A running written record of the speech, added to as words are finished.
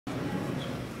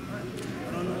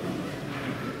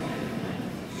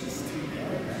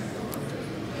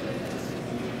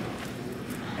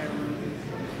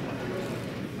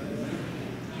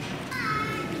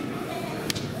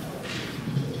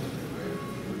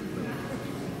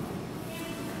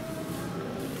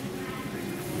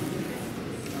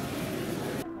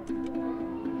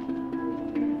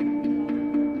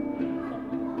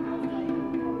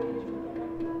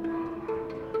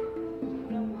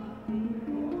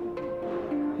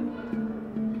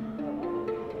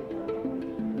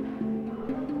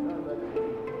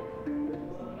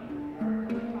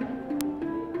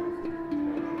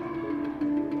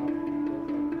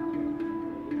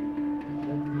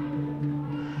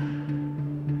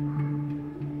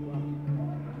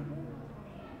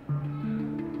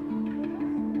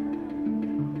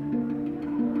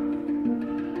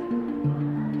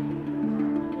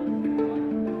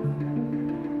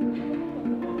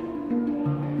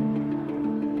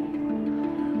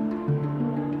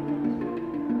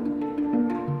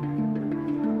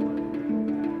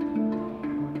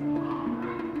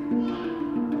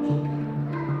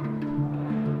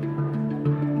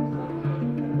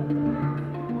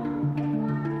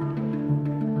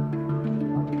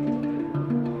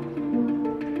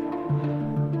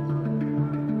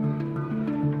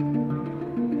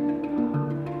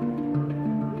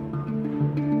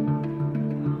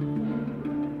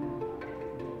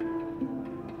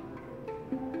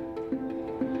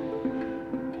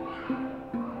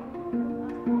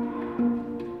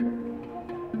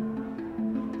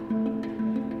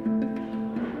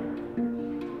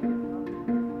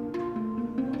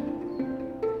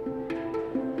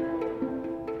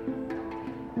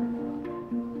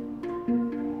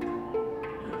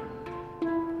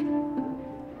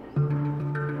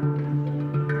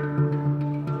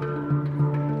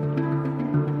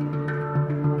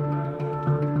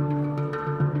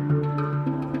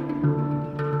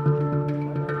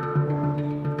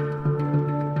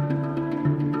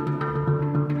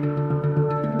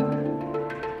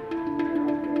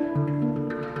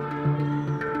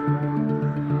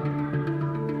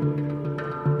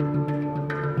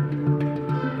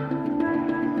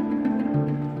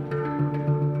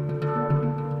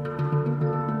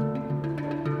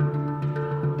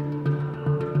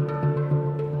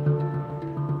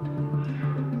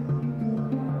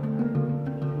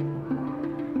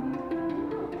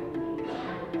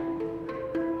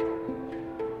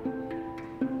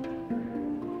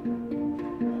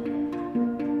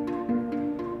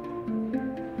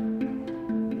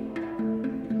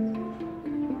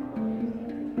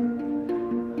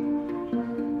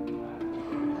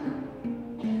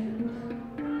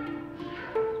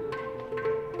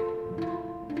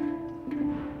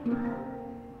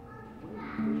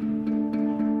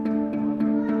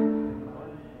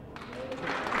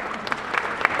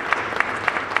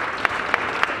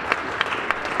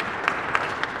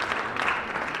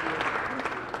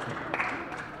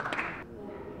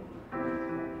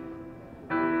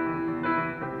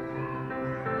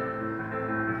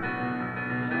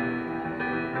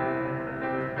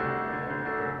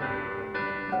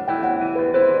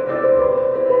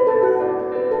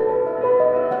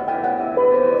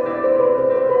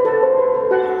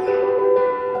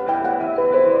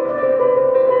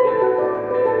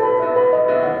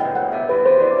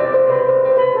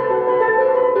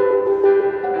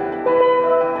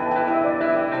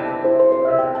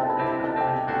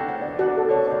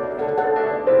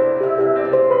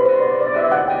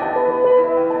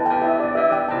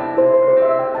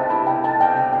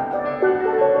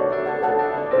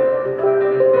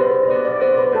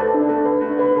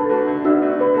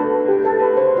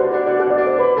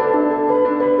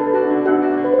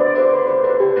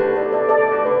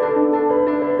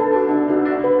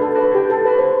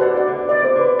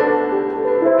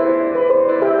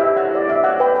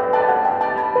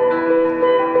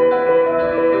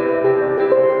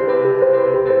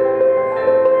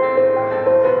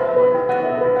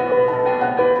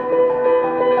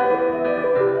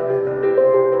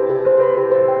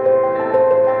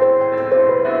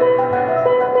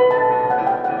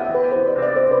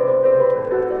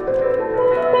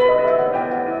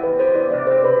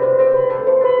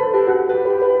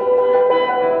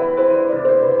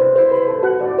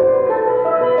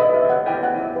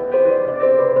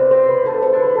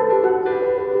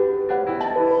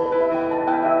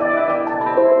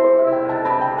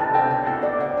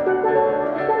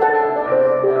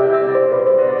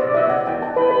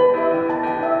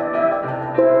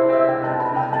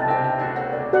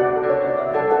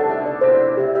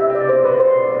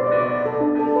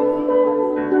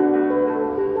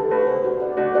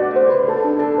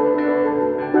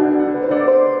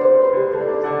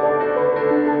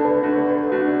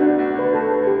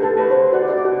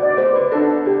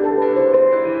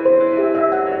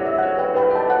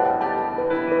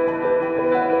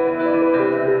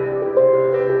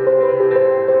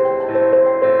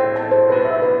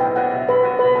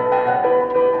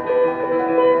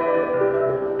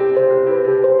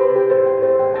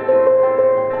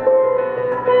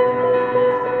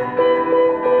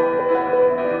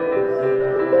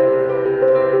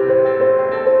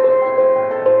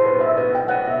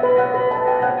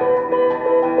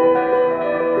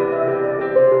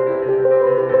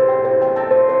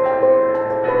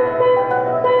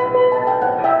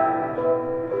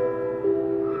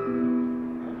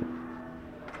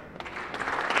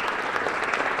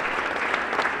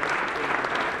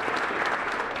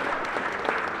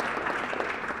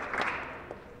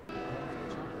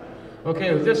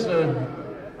Okay, this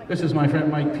is my friend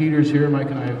Mike Peters here.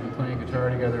 Mike and I have been playing guitar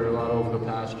together a lot over the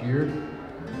past year.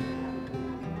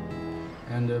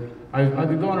 And I've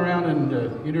been going around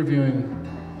and interviewing,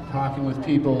 talking with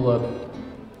people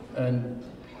and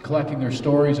collecting their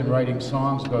stories and writing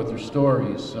songs about their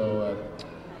stories. So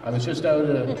I was just out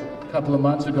a couple of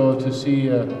months ago to see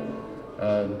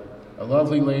a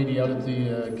lovely lady out at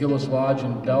the Gillis Lodge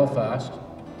in Belfast,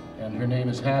 and her name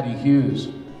is Hattie Hughes.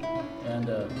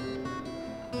 And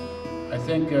I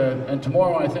think, and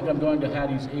tomorrow I think I'm going to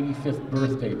Hattie's 85th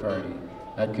birthday party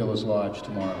at Gillis Lodge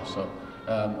tomorrow. So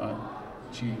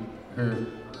her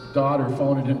daughter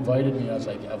phoned and invited me. I was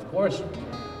like, of course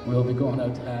we'll be going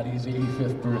out to Hattie's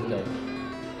 85th birthday.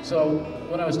 So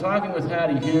when I was talking with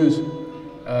Hattie Hughes,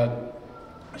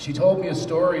 she told me a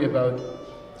story about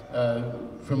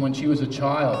from when she was a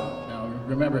child. Now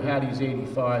remember, Hattie's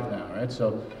 85 now, right?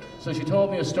 So she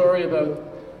told me a story about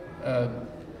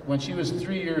when she was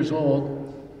 3 years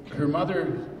old, her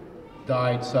mother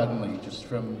died suddenly, just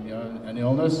from an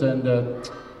illness, and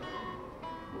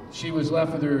she was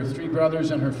left with her 3 brothers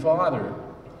and her father.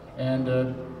 And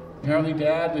apparently,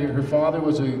 her father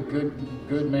was a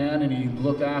good man, and he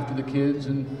looked after the kids,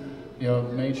 and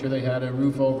made sure they had a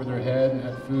roof over their head and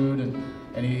had food,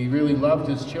 and he really loved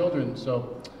his children.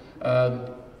 So,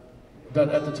 but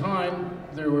at the time,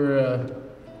 there were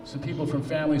some people from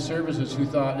Family Services who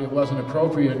thought it wasn't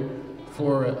appropriate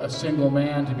for a single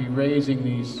man to be raising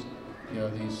these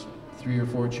 3 or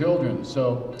 4 children.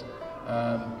 So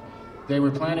they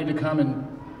were planning to come and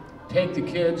take the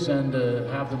kids and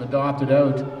have them adopted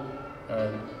out,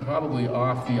 probably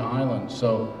off the island.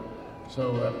 So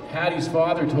Hattie's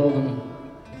father told them,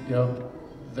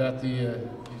 that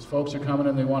these folks are coming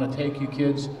and they want to take you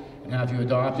kids and have you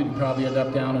adopted. You probably end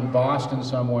up down in Boston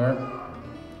somewhere,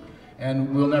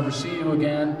 and we'll never see you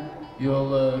again. You'll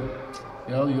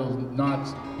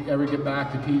not ever get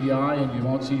back to PEI, and you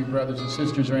won't see your brothers and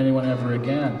sisters or anyone ever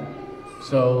again.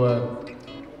 So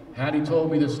Hattie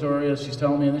told me this story as she's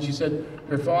telling me, and then she said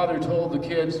her father told the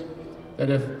kids that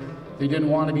if they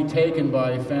didn't want to be taken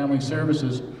by Family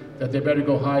Services, that they better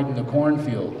go hide in the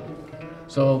cornfield.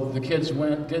 So the kids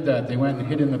did that. They went and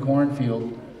hid in the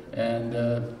cornfield, and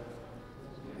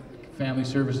Family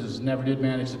Services never did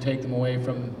manage to take them away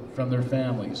from their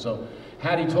families. So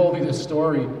Hattie told me this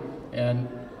story, and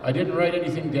I didn't write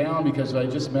anything down because I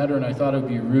just met her and I thought it would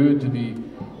be rude to be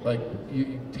like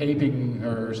taping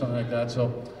her or something like that.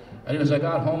 So as I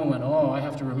got home, I went, oh, I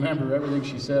have to remember everything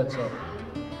she said.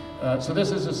 So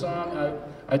this is a song.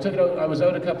 I took it out. I was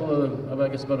out I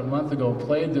guess about a month ago,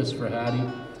 played this for Hattie,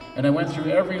 and I went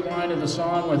through every line of the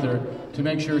song with her to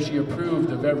make sure she approved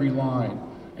of every line.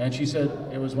 And she said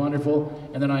it was wonderful.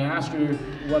 And then I asked her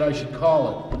what I should call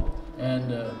it,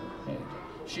 and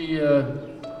she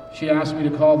asked me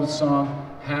to call the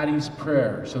song Hattie's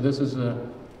Prayer. So this is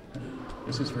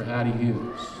for Hattie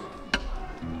Hughes.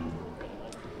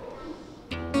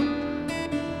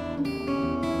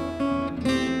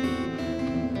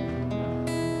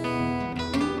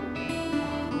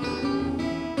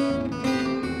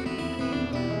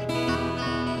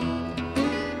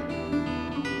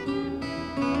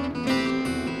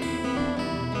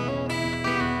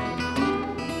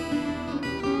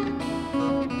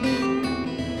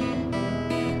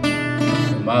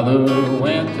 Mother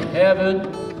went to heaven,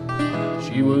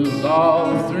 she was all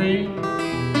of 3.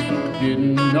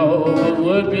 Didn't know what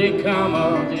would become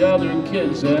of the other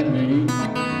kids and me.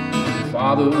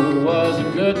 Father was a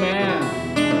good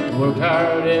man, worked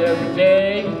hard every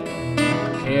day,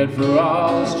 cared for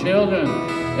all his children,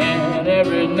 and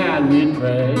every night we'd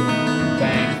pray.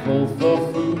 Thankful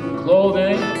for food and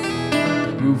clothing,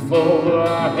 a roof over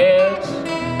our heads,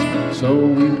 so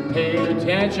we paid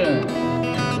attention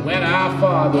when our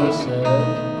father said,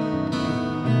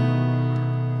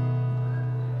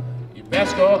 you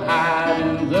best go hide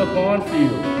in the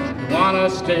cornfield, you wanna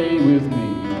stay with me.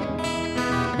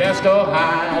 You best go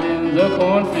hide in the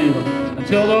cornfield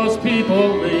until those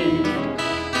people leave.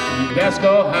 You best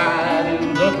go hide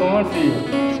in the cornfield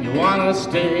if you wanna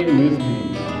stay with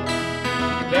me.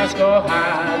 You best go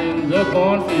hide in the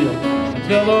cornfield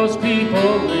until those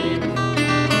people leave.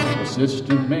 Well,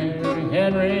 Sister Mary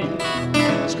Henry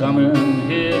is coming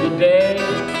here today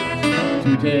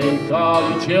to take all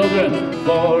your children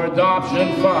for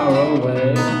adoption far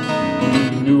away.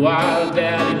 He knew our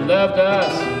daddy loved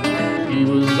us, he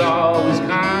was always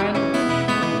kind.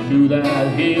 He knew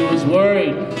that he was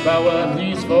worried about what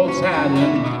these folks had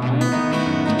in mind.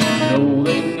 No,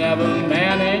 they never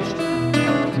managed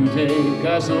to take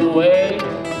us away.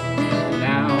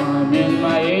 Now I'm in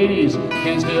my 80s,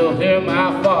 can still hear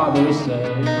my father say,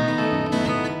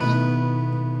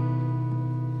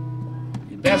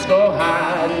 Best go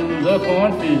hide in the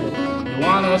cornfield. You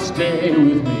wanna stay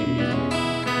with me?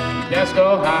 Best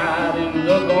go hide in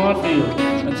the cornfield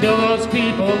until those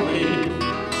people leave.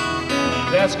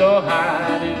 Best go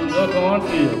hide in the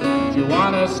cornfield if you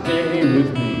wanna stay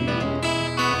with me.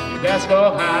 Best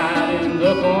go hide in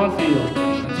the cornfield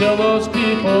until those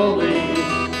people leave.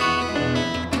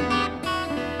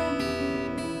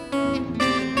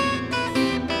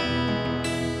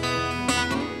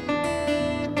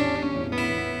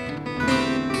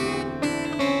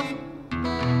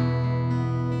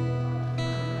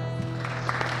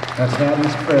 That's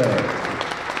Hattie's prayer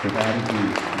for Hattie B.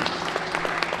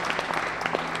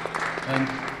 And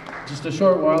just a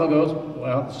short while ago,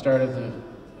 well, start of the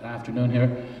afternoon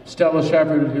here, Stella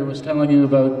Shepherd here was telling you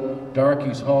about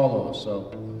Darky's Hollow.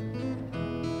 So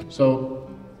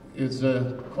it's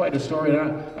quite a story.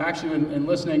 And actually, in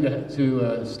listening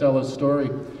to Stella's story,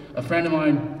 a friend of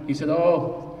mine, he said,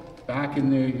 "Oh, back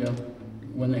in the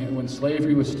when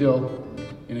slavery was still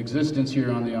in existence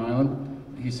here on the island,"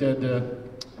 he said.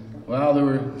 Well,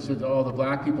 he said, oh, the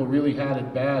black people really had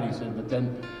it bad, he said, but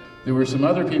then there were some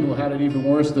other people who had it even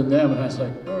worse than them. And I was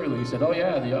like, oh, really? He said, oh,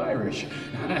 yeah, the Irish.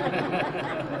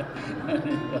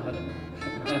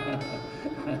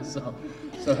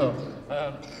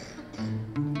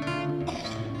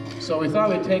 So we thought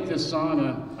we'd take this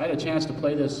song. I had a chance to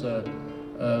play this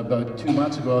about 2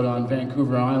 months ago out on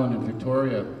Vancouver Island in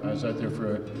Victoria. I was out there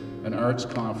for an arts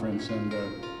conference and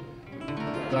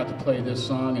got to play this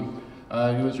song. And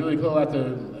it was really cool at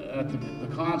the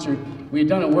concert. We had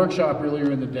done a workshop earlier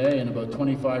in the day, and about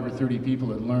 25 or 30 people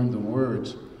had learned the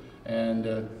words. And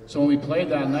so when we played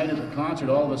that night at the concert,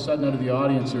 all of a sudden out of the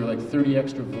audience there were like 30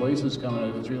 extra voices coming out.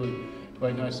 It was really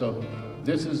quite nice. So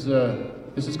this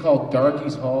is called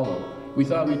Darky's Hollow. We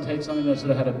thought we'd take something that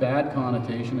sort of had a bad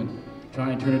connotation and try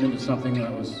and turn it into something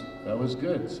that was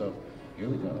good. So here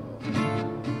we go.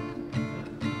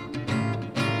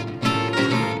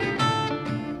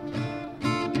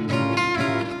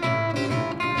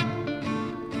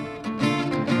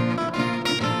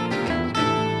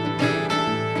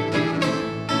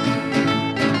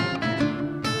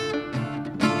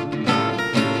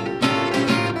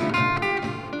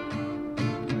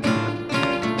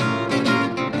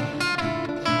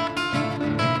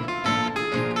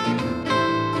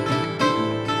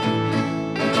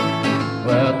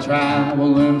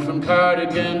 Traveling from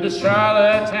Cardigan to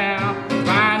Charlottetown,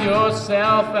 find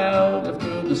yourself out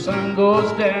after the sun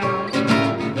goes down.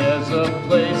 There's a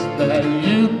place that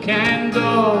you can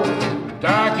go,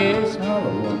 Darky's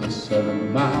Hollow on the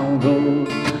 7-mile road.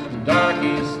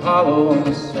 Darky's Hollow on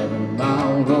the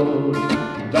 7-mile road.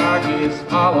 Darky's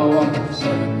Hollow on the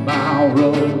 7-mile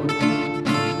road.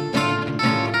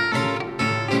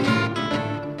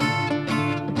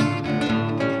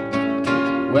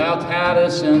 Well,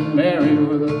 Tatus and Mary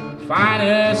were the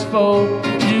finest folk.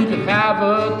 You could have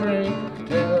a drink,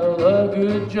 tell a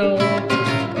good joke.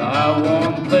 A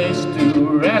warm place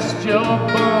to rest your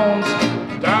bones,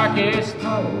 Darky's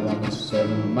Hollow on the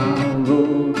 7-mile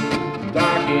road.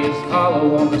 Darky's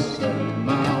Hollow on the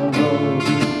 7-mile road.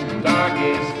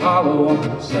 Darky's Hollow on the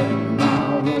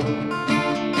 7-mile road.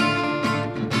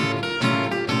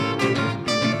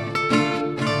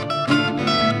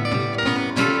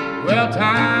 Well,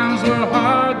 times were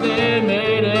hard, they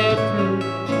made it through.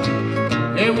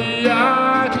 Here we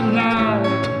are tonight.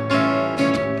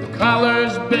 The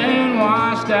color's been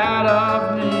washed out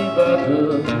of me, but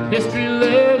the history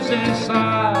lives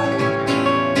inside.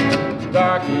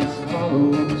 Darky's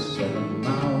Hollow on the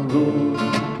 7-mile road.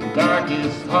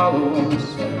 Darky's Hollow on the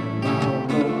 7-mile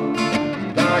road.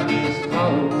 Darky's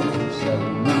Hollow on the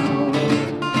 7-mile road.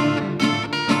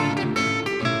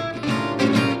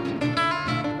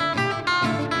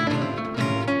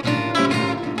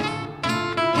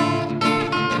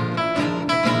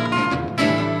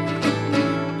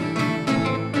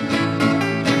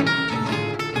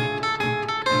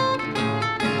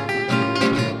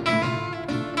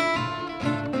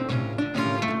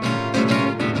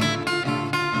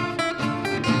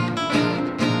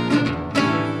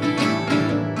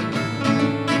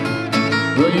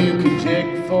 Well, you could take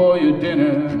for your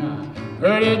dinner, and I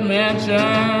heard it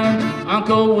mentioned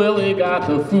Uncle Willie got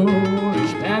the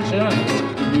foolish pension.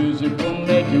 The music will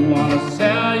make you want to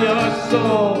sell your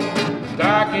soul.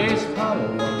 Darky's Hollow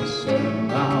on the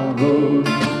 7-mile road.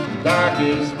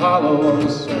 Darky's Hollow on the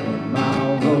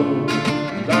 7-mile road.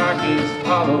 Darky's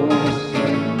Hollow on the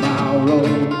 7-mile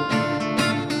road.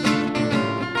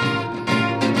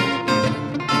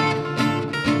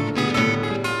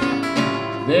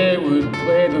 They would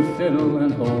play the fiddle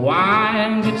and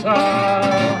Hawaiian guitar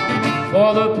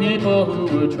for the people who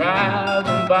were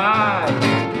traveling by.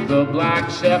 the Black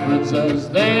Shepherds as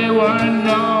they were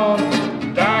known.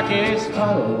 Darkest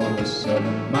hollow on the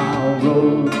 7-mile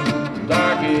road.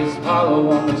 Darkest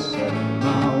hollow on the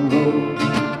 7-mile road.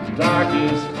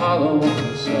 Darkest hollow on the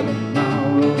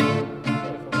 7-mile road.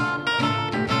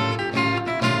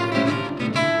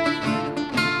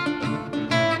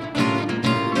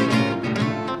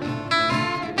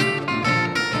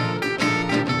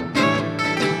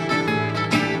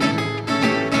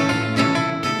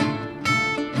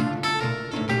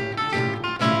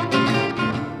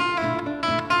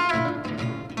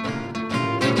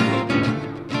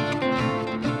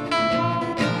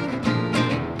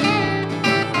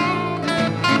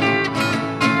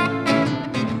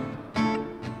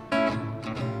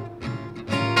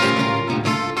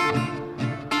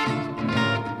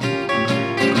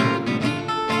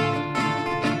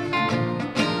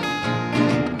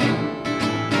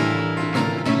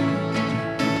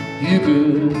 You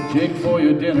could jig for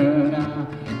your dinner now.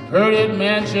 Heard it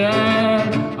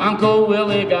mentioned, Uncle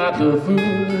Willie got the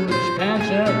foolish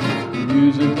pension.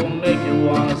 Music will make you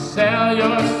want to sell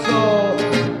your soul.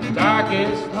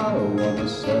 Darkest hollow on the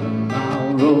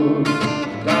 7-mile road.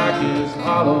 Darkest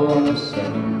hollow on the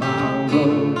 7-mile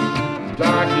road.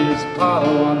 Darkest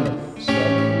hollow on the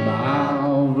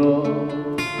 7-mile road.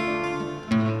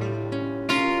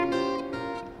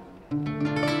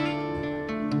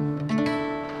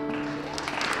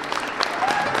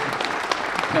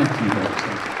 Thank you.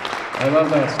 I love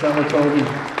that, Stella Toby.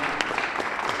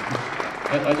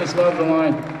 I just love the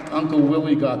line, Uncle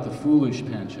Willie got the foolish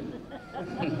pension.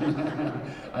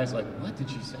 I was like, what did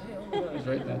she say? Oh, I was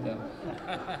writing that down.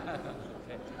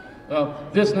 Okay. Well,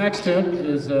 this next tune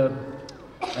is a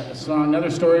song, another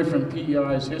story from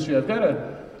PEI's history. I've got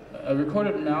I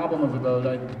recorded an album of about,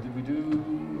 I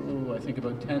think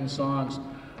about 10 songs.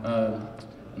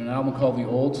 An album called The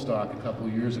Old Stock a couple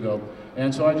of years ago.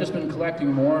 And so I've just been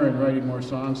collecting more and writing more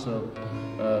songs, so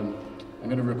I'm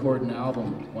going to record an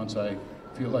album. Once I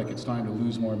feel like it's time to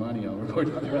lose more money, I'll record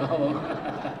another album.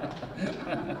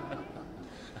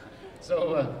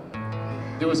 So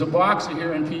there was a boxer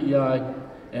here in PEI,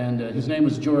 and his name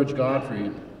was George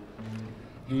Godfrey.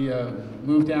 He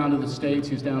moved down to the States.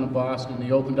 He was down in Boston.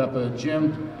 He opened up a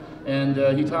gym, and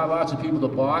he taught lots of people to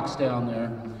box down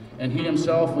there. And he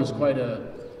himself was quite a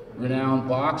renowned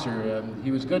boxer.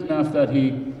 He was good enough that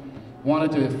he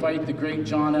wanted to fight the great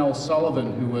John L.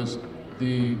 Sullivan, who was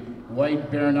the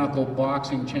white bare-knuckle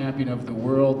boxing champion of the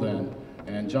world then.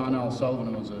 And John L.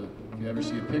 Sullivan was if you ever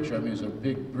see a picture of him, he was a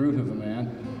big brute of a man,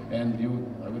 and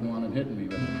I wouldn't want him hitting me.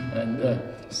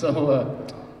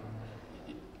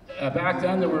 Back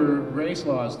then there were race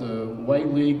laws. The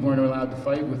White League weren't allowed to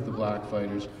fight with the black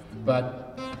fighters,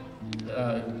 but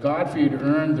Godfrey had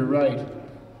earned the right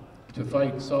to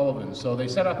fight Sullivan. So they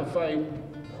set up a fight,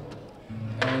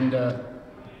 and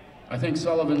I think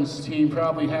Sullivan's team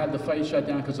probably had the fight shut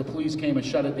down because the police came and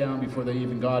shut it down before they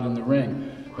even got in the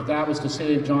ring. But that was to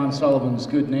save John Sullivan's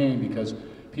good name, because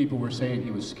people were saying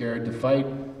he was scared to fight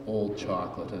Old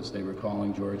Chocolate, as they were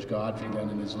calling George Godfrey then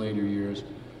in his later years.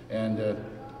 And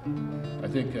I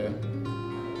think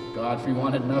Godfrey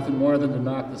wanted nothing more than to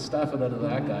knock the stuff out of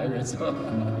that guy. Right?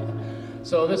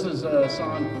 So this is a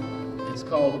song, it's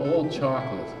called Old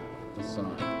Chocolate, the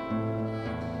song.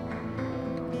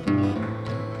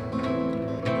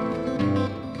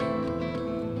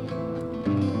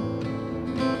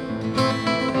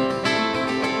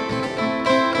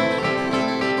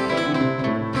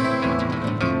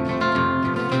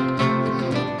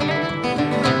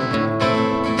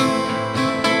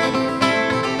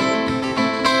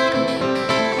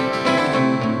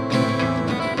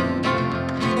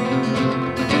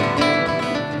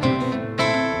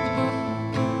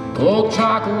 Old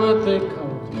Chocolate, they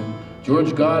called him.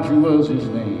 George Godfrey was his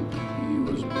name. He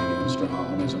was big and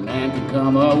strong as a man could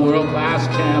come, a world-class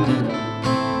champion,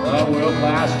 a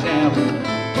world-class champion.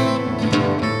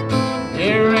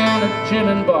 He ran a gym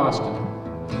in Boston,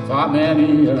 fought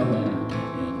many a man.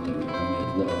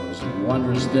 It was a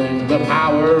wondrous thing, the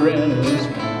power in his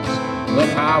hands, the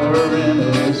power in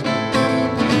his hands.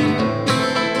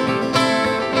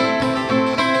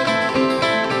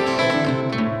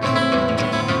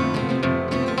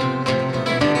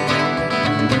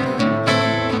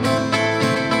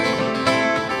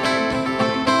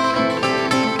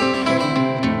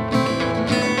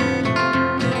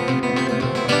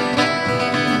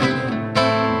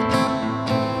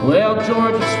 Well,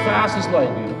 George was fast as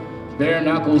lightning, bare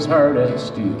knuckles hard as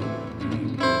steel. He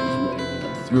made his way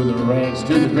through the ranks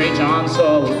to the great John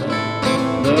Sullivan,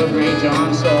 the great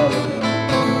John Sullivan.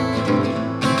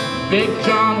 Big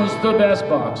John was the best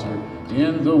boxer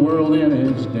in the world in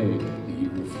his day. He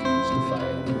refused to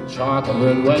fight the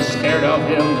chocolate was scared of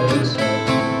him, they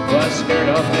said, was scared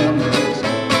of him, they said.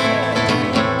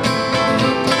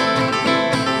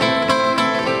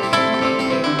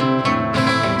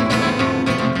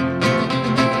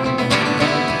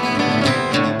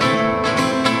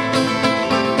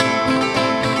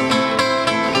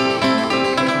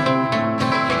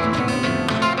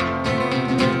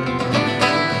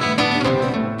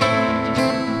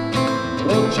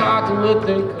 Chocolate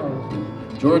they called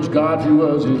him, George Godfrey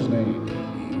was his name.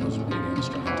 He was big and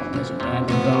strong as a man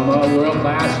could come, a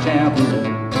world-class champion,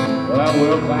 a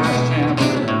world-class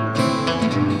champion.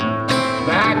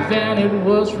 Back then it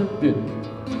was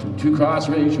forbidden to cross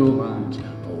racial lines.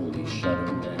 Police shut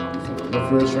him down before the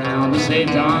first round to save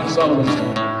John Sullivan's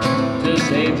name, to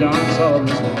save John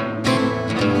Sullivan's name.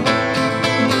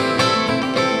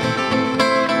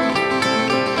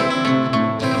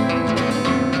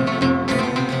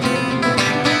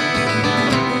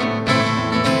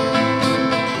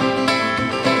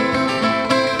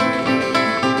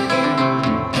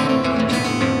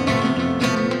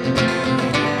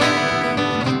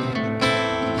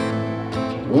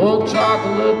 Old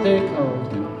chocolate they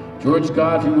called him, George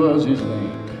Godfrey was his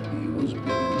name. He was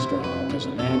big and strong as a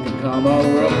man could come, a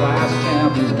world-class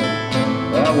champion,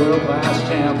 a world-class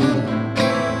champion.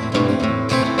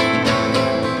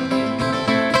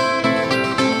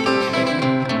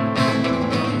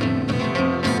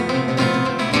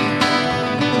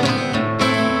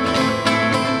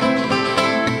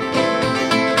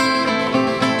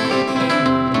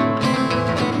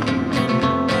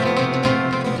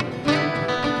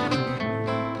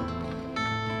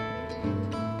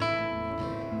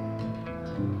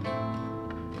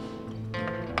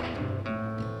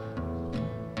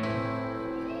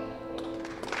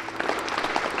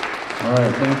 All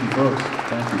right, thank you, folks.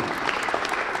 Thank you.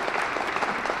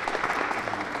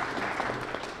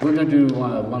 We're going to do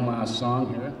one last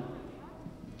song here.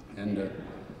 And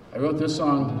I wrote this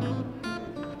song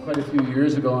quite a few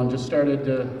years ago and just started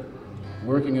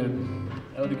working it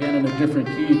out again in a different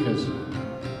key because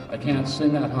I can't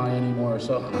sing that high anymore.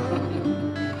 So,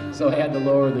 so I had to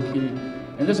lower the key.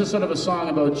 And this is sort of a song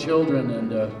about children.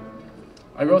 And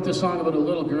I wrote this song about a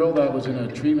little girl that was in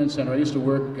a treatment center. I used to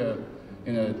work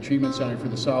in a treatment center for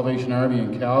the Salvation Army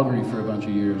in Calgary for a bunch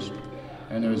of years.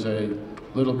 And there was a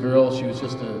little girl, she was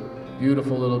just a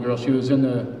beautiful little girl. She was in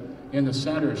the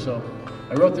center, so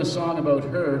I wrote this song about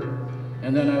her.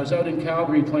 And then I was out in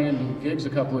Calgary playing gigs a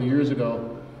couple of years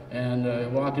ago, and I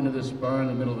walked into this bar in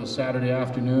the middle of a Saturday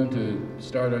afternoon to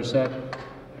start our set,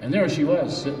 and there she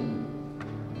was, sitting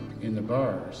in the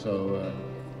bar. So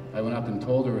I went up and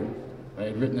told her I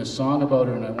had written this song about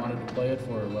her and I wanted to play it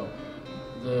for her. Well,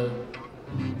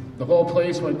 the whole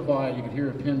place went quiet. You could hear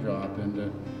a pin drop,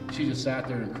 and she just sat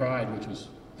there and cried, which was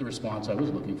the response I was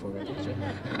looking for.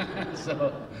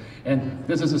 So, and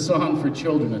this is a song for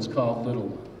children. It's called Little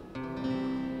One.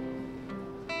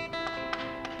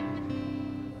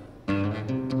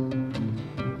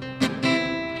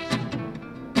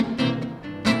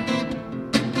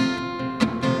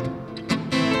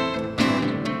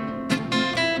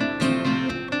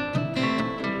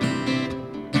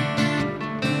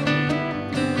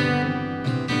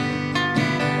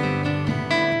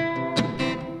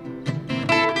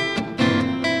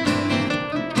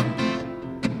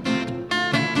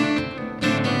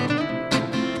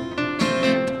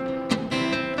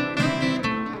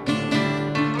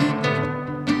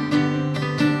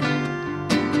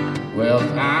 Well,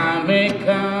 time may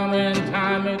come and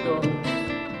time may go.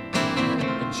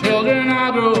 The children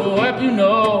all grow up, you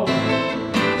know.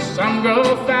 Some grow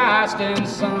fast and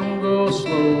some grow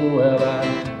slow. Well,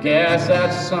 I guess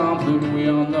that's something we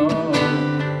all know.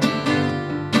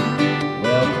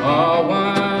 Well, all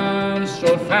one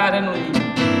short, fat, and lean,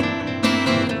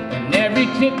 and every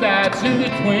kid that's in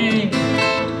between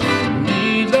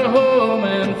needs a home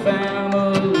and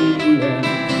family,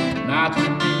 and not to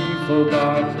be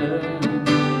forgotten.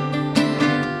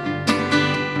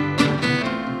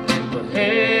 But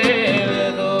hey,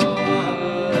 little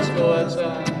one, let's go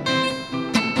outside.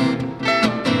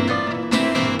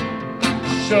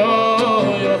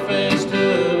 Show your face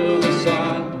to the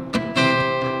sun.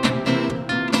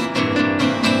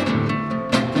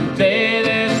 Today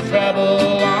there's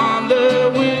trouble on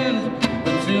the wind,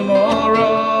 but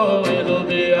tomorrow it'll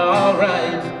be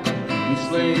alright. You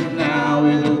sleep now,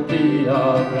 it'll be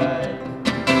alright.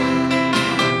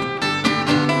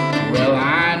 Well,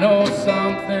 I know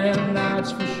something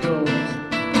that's for sure.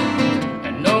 I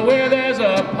know where there's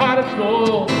a pot of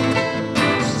gold,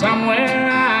 somewhere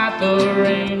at the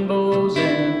rainbow's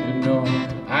end, you know,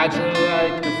 I'd sure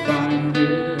like to find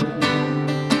it.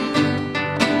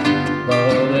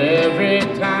 But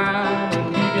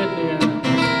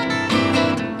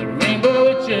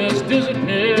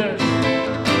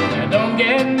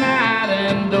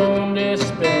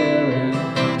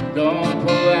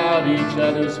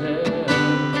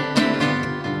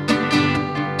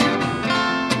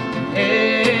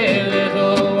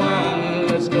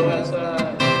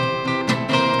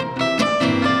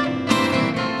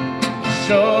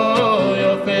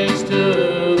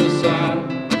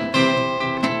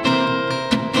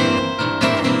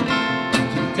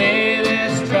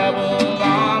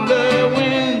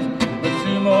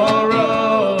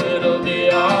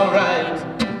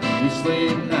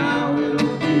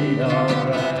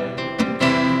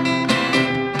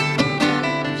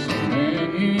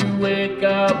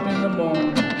up in the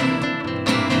morning.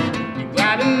 Be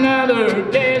glad another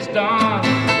day's dawn.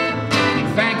 Be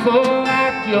thankful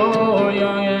that you're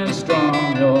young and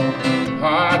strong. Your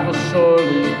heart will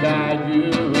surely guide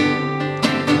you.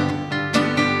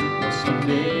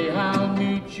 Someday I'll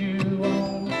meet you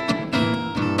on.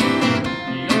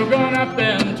 You're grown up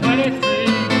and 23.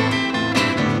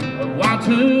 I want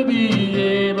to be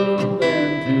able then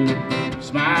to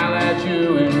smile at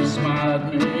you and smile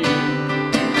at me.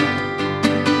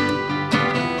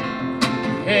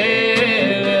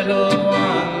 Hey, little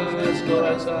one, let's go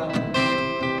outside.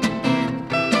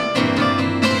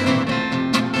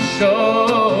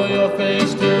 Show your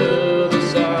face to the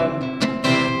sun.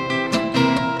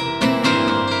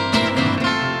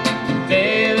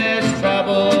 Today there's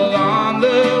trouble on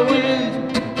the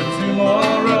wind, but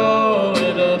tomorrow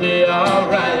it'll be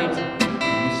alright.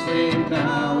 You sleep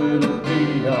now, it'll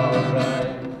be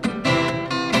alright.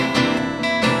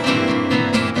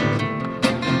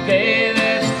 Today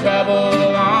there's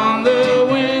trouble on the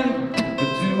wind,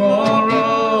 but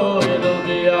tomorrow it'll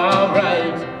be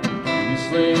alright. You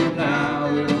sleep now,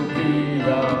 it'll be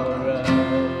alright.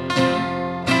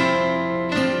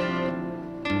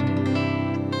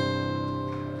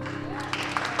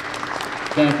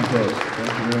 Thank you, folks.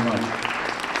 Thank you very much.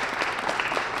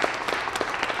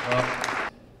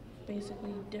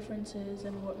 Basically differences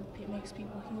and what makes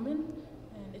people human,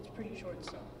 and it's pretty short,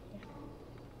 so yeah.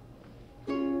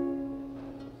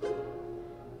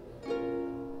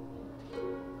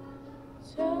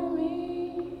 Tell me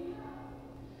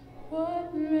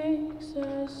what makes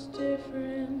us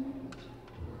different.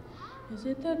 Is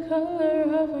it the color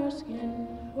of our skin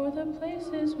or the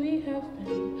places we have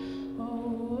been?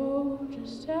 Oh,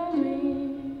 just tell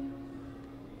me.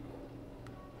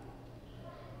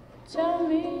 Tell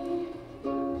me,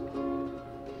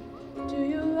 do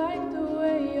you like the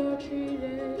way you're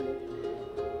treated?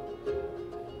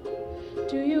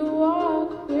 Do you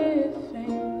walk with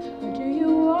fame, or do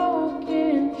you walk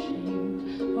in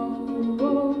shame?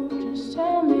 Oh, just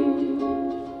tell me.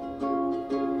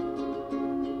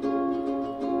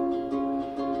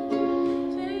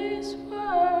 This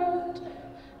world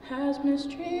has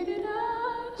mistreated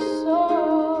us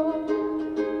all.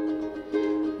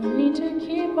 We need to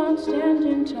keep on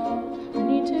standing tall. We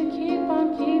need to keep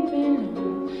on keeping